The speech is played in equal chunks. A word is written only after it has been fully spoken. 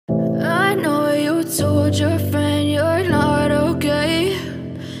told your friend you're not okay,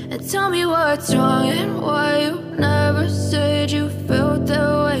 and tell me what's wrong and why you never said you felt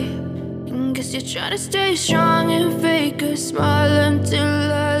that way. And guess you're trying to stay strong and fake a smile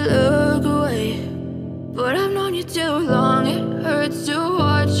until I look away. But I've known you too long, it hurts to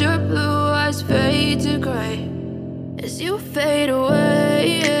watch your blue eyes fade to gray as you fade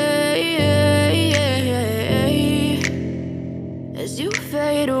away, as you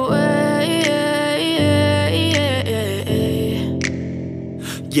fade away.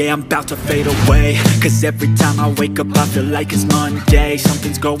 Yeah, I'm about to fade away, cause every time I wake up I feel like it's Monday.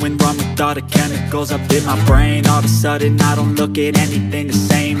 Something's going wrong with all the chemicals up in my brain. All of a sudden I don't look at anything the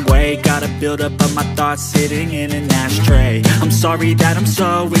same way. Got a buildup of my thoughts sitting in an ashtray. I'm sorry that I'm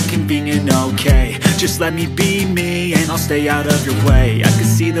so inconvenient, okay. Just let me be me and I'll stay out of your way. I can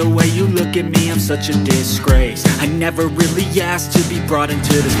see the way you look at me, I'm such a disgrace. I never really asked to be brought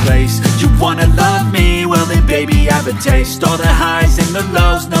into this place. You wanna love me? Well then baby I have a taste. All the highs and the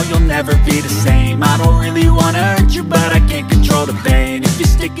lows, no you'll never be the same. I don't really wanna hurt you but I can't control the pain. If you're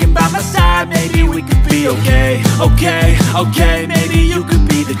sticking by my side maybe we could be okay. Okay, maybe you could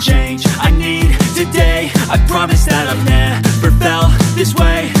be the change I need today. I promise that I've never felt this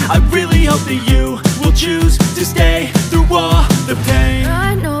way. I really hope that you will choose to stay through all the pain.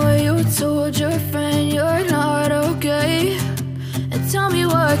 I know you told your friend you're not okay, and tell me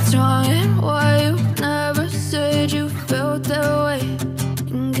what's wrong and why you never said you felt that way.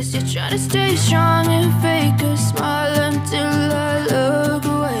 And guess you're trying to stay strong and fake a smile until I look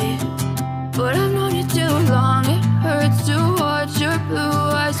away. But I've known you too long, it hurts to watch your blue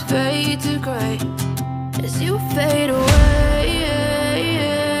eyes fade to gray as you fade away,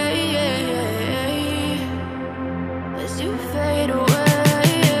 as you fade away,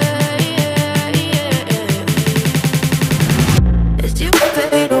 as you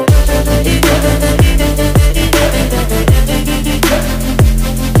fade away.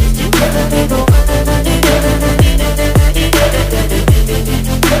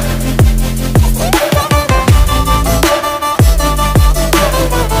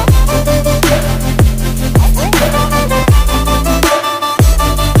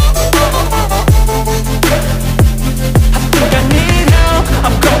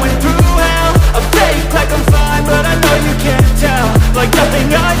 Like nothing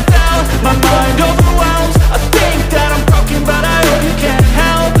I felt, my mind overwhelms. I think that I'm broken, but I hope you can't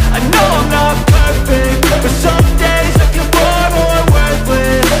help. I know I'm not perfect, but some days I feel bored or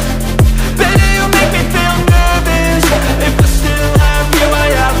worthless. Baby, you make me feel nervous. If I still have you, I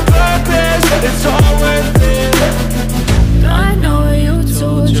have purpose. It's all worth it. I know you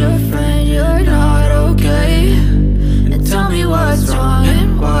told your friend you're not okay, and tell me what's wrong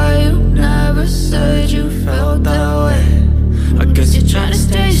and why you never said you felt that way. I guess you're trying to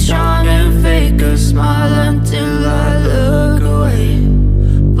stay strong and fake a smile until I look away.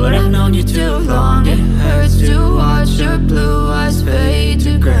 But I've known you too long, it hurts to watch your blue eyes fade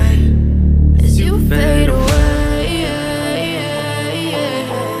to gray as you fade away,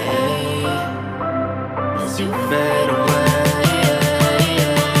 as you fade away,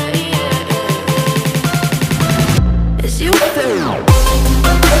 as you fade away.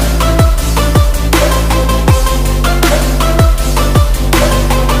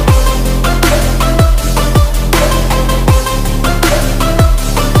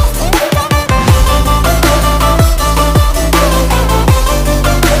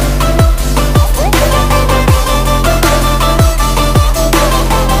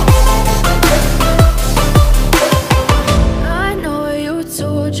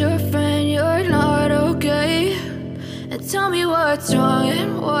 What's wrong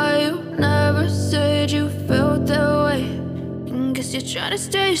and why you never said you felt that way. And guess you're trying to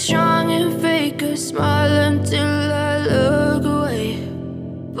stay strong and fake a smile until I look away.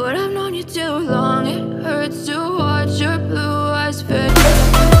 But I've known you too long, it hurts to watch your blue eyes fade.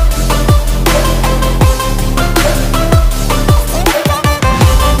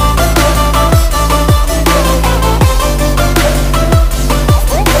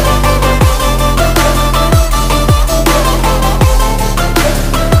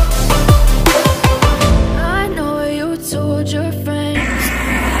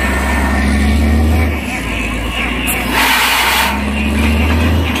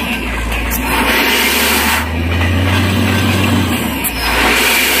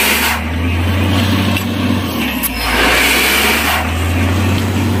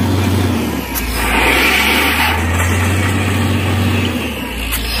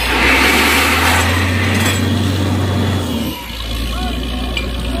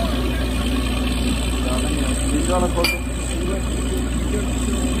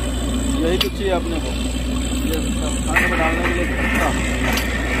 यही तो चाहिए अपने को, ये खाने में डालने के लिए खर्चा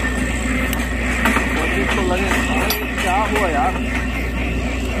कोशिश तो लगे। क्या हुआ यार,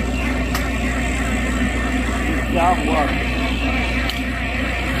 क्या हुआ?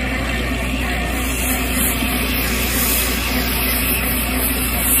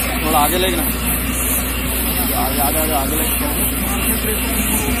 थोड़ा आगे लेना, आगे आगे आगे आगे लेके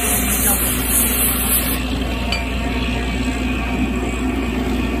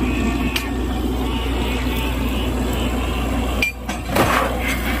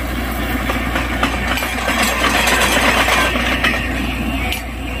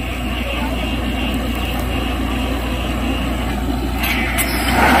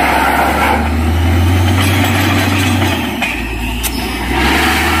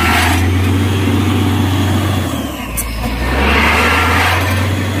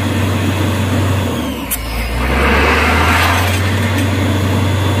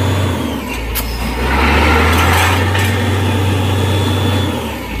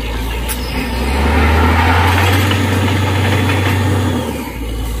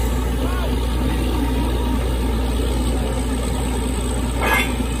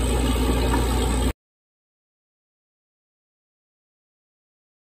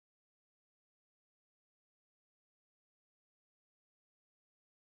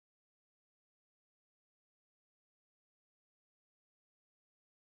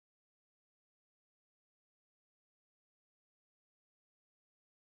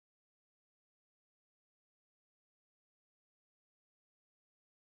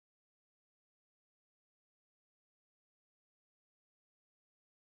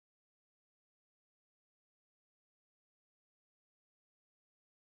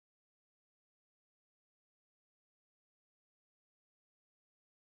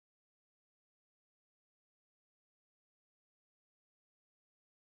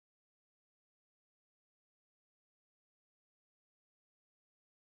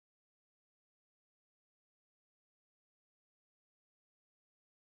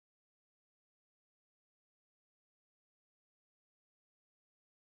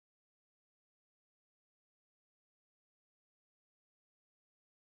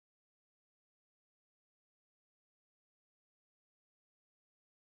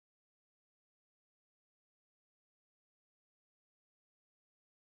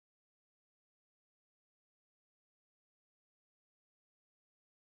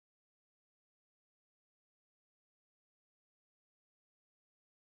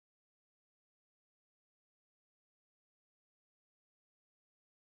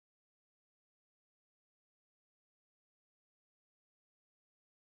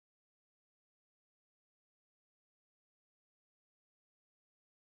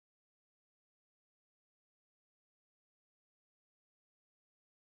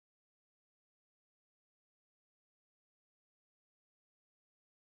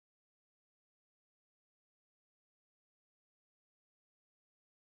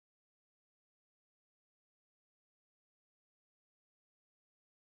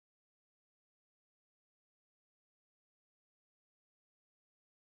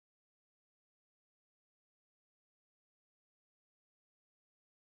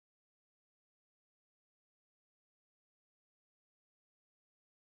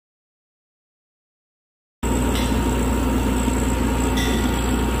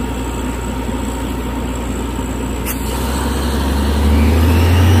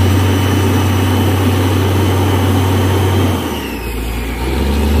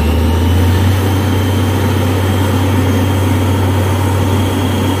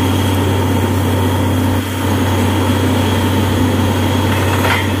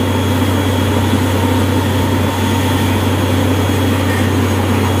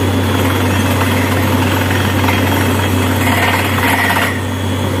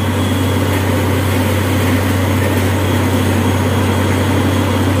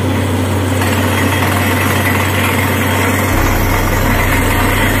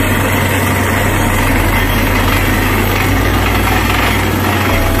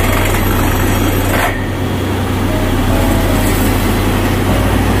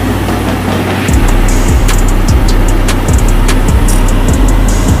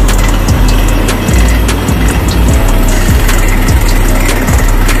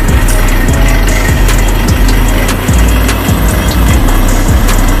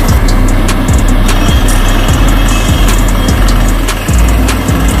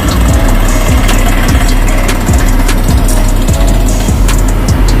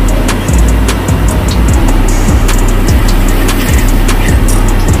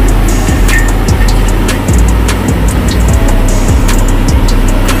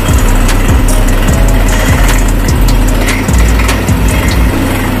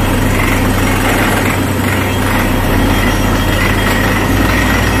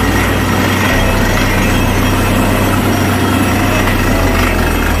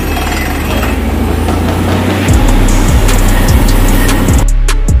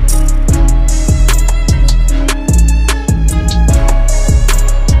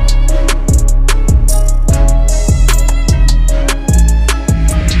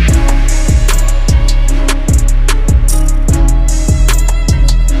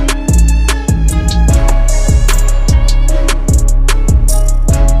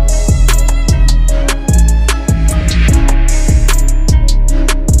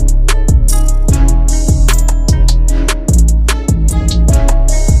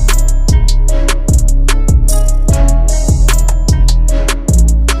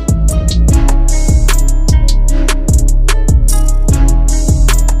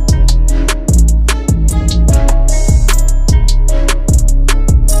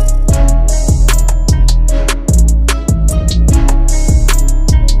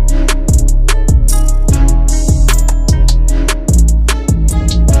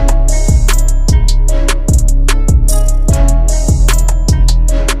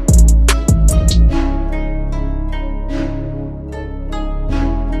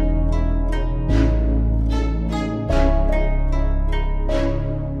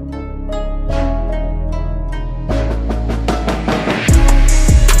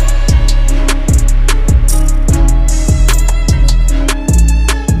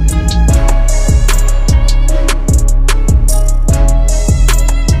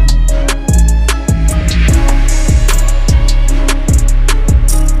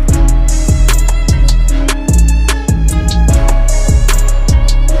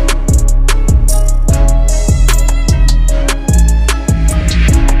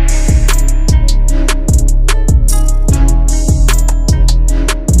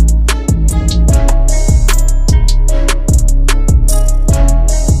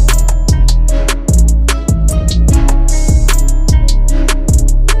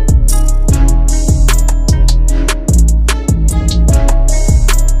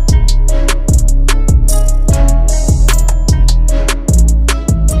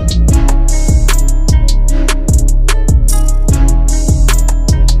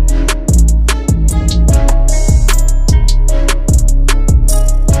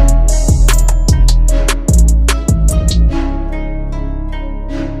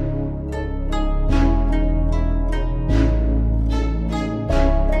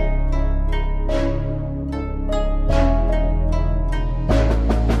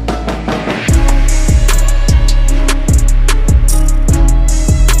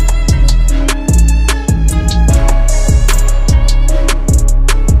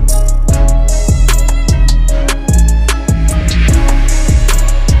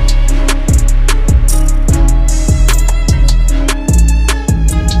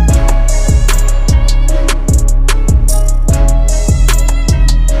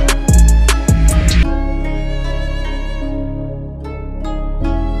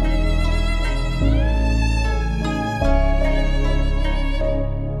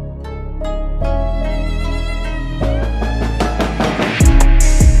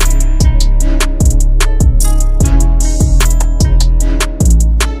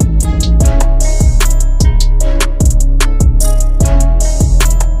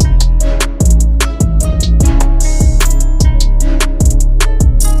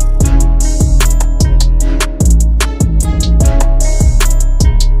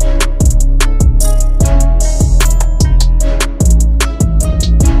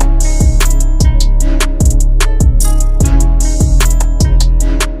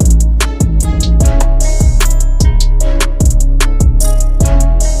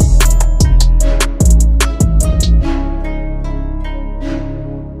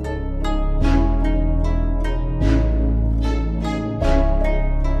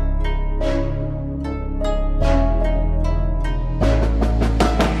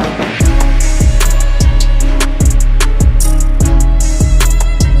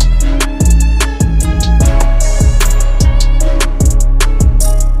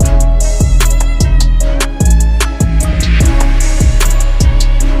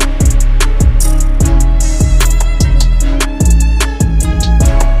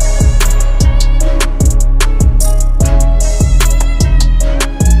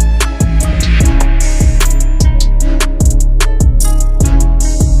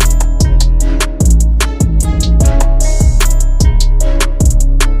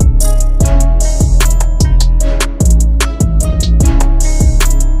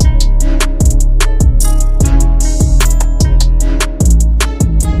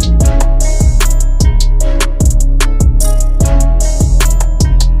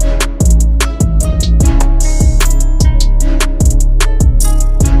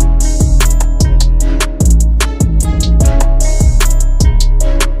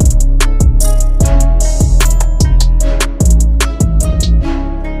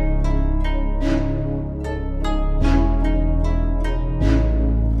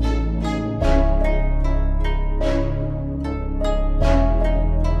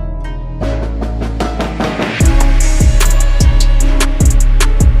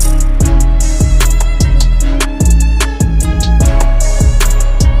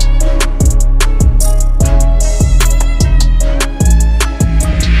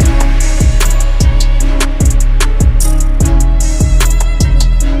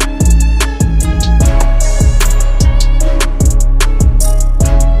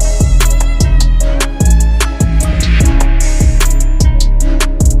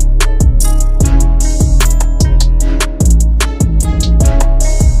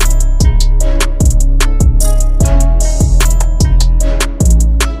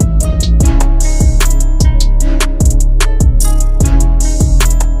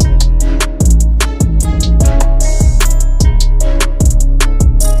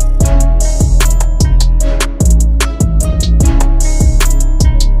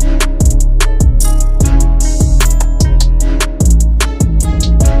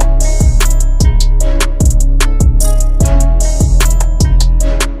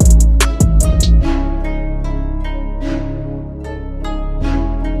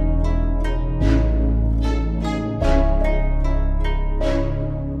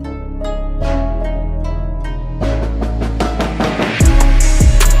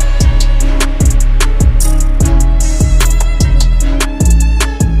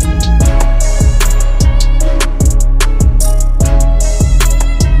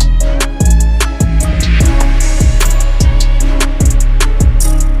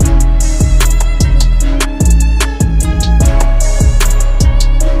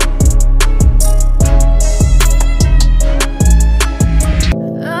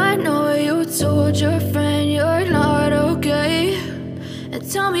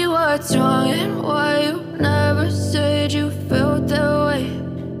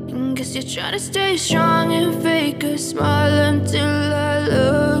Guess you're trying to stay strong and fake a smile until I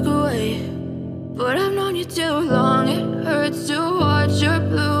look away. But I've known you too long, it hurts to watch your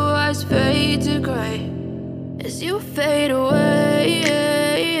blue eyes fade to gray as you fade away,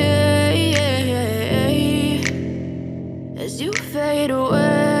 as you fade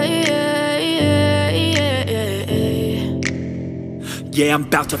away. Yeah, I'm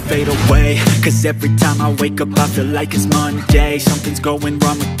about to fade away, cause every time I wake up I feel like it's Monday. Something's going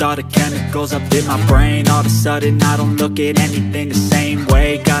wrong with all the chemicals up in my brain. All of a sudden I don't look at anything the same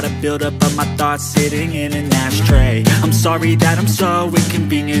way. Got a buildup of my thoughts sitting in an ashtray. I'm sorry that I'm so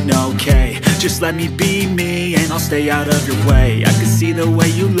inconvenient, okay. Just let me be me and I'll stay out of your way. I can see the way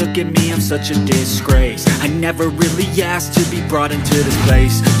you look at me, I'm such a disgrace. I never really asked to be brought into this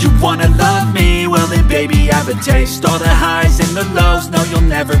place. You wanna love me? Well then baby, have a taste. All the highs and the lows, no, you'll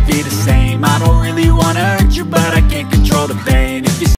never be the same. I don't